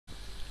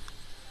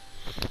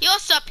Yo,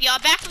 what's up, y'all?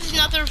 Back with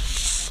another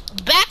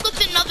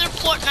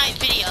Fortnite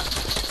video.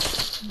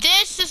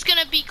 This is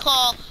gonna be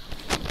called.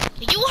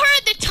 You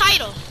heard the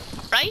title,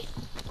 right?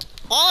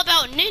 All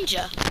about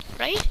Ninja,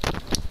 right?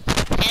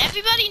 And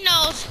everybody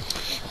knows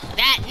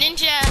that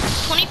Ninja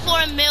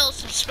 24 million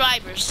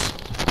subscribers.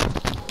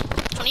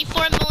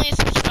 24 million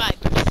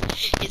subscribers.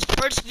 His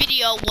first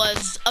video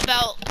was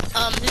about.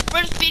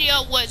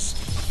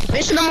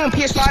 Mention him on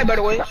PS5, by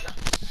the way.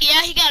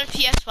 Yeah, he got a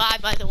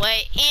PS5, by the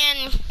way,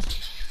 and.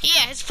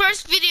 Yeah, his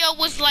first video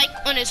was like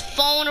on his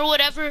phone or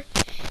whatever.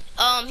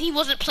 He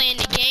wasn't playing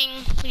the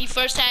game when he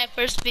first had his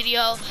first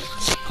video.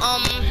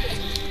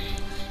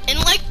 And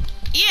like,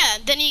 yeah,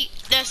 then he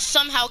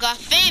somehow got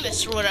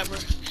famous or whatever.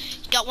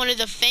 He got one of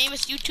the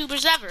famous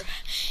YouTubers ever.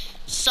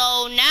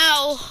 So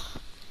now,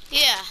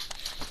 yeah.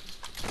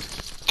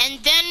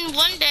 And then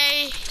one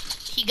day,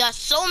 he got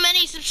so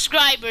many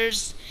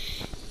subscribers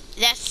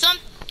that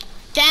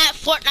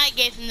Fortnite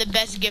gave him the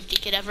best gift he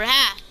could ever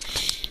have.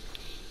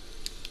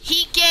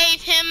 He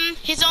gave him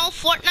his own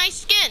Fortnite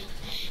skin.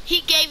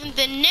 He gave him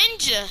the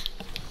Ninja.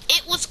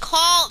 It was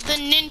called the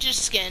Ninja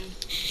skin.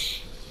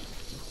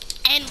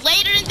 And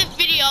later in the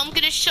video, I'm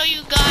gonna show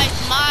you guys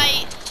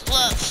my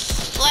look.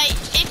 Like,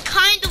 it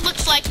kind of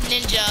looks like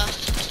Ninja.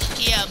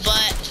 Yeah,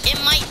 but it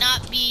might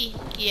not be.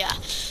 Yeah.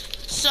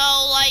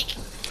 So, like,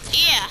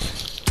 yeah.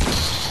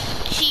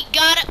 He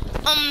got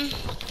a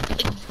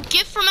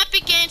gift from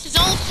Epic Games, his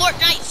own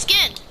Fortnite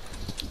skin.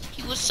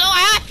 He was so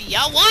happy.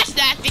 I watched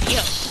that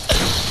video.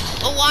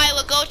 A while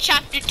ago,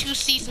 chapter 2,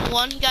 season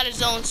 1, he got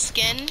his own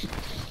skin.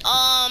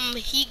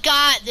 He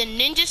got the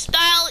ninja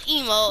style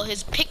emote,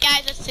 his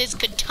pickaxes, his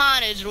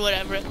katanas or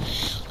whatever.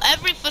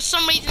 For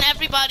some reason,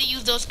 everybody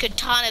used those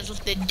katanas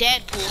with the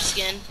Deadpool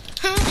skin.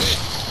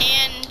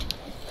 And,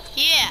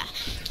 yeah,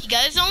 he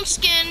got his own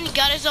skin, he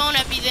got his own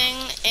everything,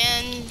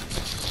 and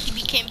he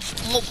became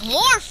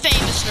more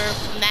famous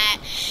from that.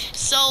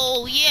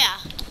 So, yeah.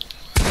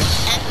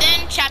 And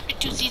then, chapter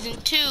 2, season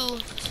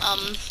 2,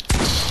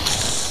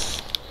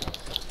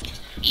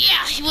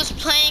 yeah, he was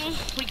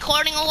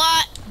recording a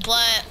lot,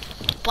 but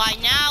by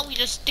now we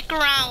just stick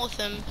around with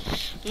him.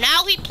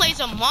 Now he plays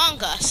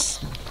Among Us.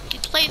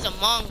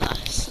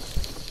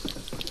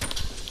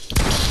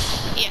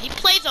 Yeah, he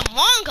plays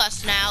Among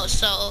Us now,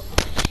 so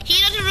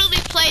he doesn't really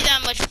play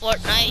that much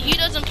Fortnite. He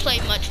doesn't play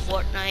much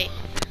Fortnite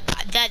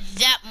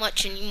that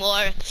much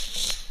anymore.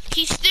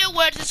 He still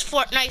wears his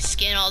Fortnite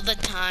skin all the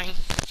time,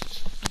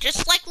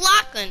 just like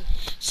Lachlan.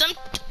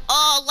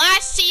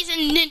 Last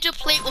season, Ninja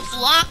played with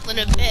Lachlan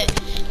a bit.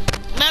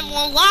 Remember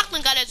when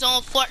Lachlan got his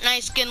own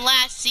Fortnite skin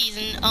last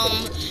season,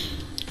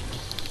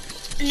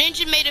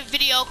 Ninja made a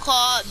video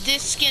called,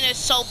 "This skin is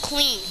so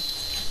clean."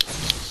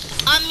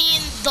 I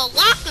mean, the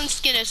Lachlan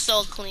skin is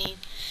so clean.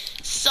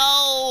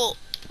 So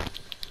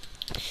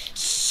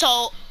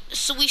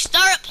we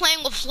started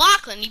playing with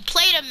Lachlan. He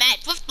played a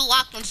match with the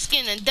Lachlan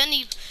skin, and then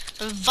he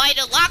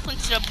invited Lachlan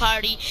to the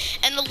party,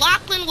 and the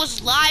Lachlan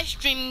was live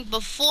streaming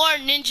before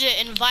Ninja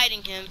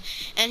inviting him,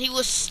 and he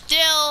was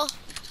still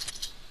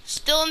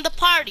in the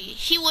party.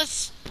 He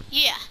was,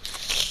 yeah.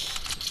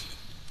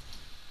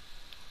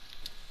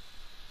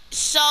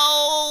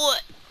 So,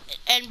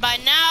 and by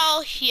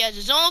now he has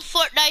his own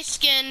Fortnite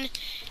skin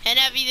and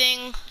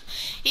everything.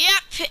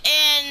 Yep,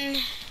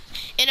 and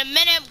in a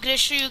minute I'm gonna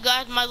show you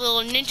guys my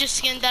little ninja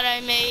skin that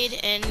I made,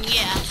 and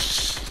yeah.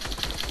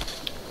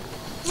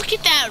 Look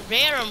at that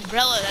rare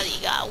umbrella that he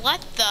got.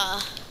 What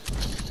the?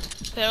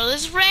 Well,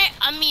 this rare,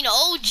 I mean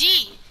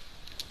OG.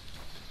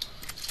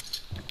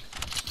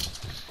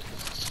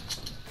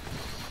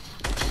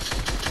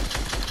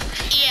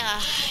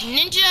 Yeah,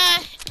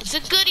 Ninja is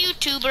a good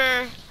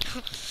YouTuber.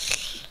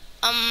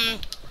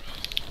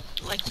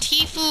 Like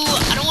Tifu,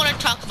 I don't want to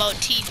talk about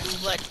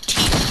Tifu, but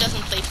Tifu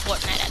doesn't play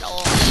Fortnite at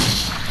all.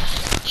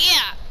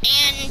 Yeah,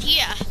 and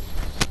yeah,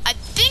 I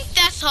think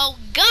that's all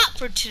we got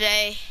for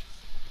today.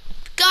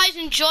 Guys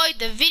enjoyed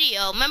the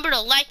video, remember to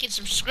like and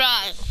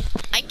subscribe.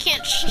 I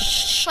can't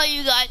show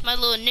you guys my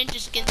little ninja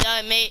skin that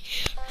I made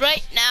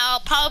right now,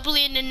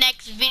 probably in the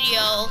next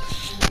video,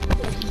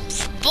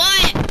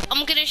 but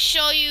I'm gonna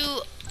show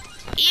you,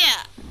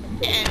 yeah,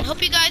 and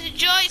hope you guys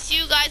enjoy. See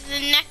you guys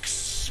in the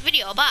next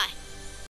video. Bye.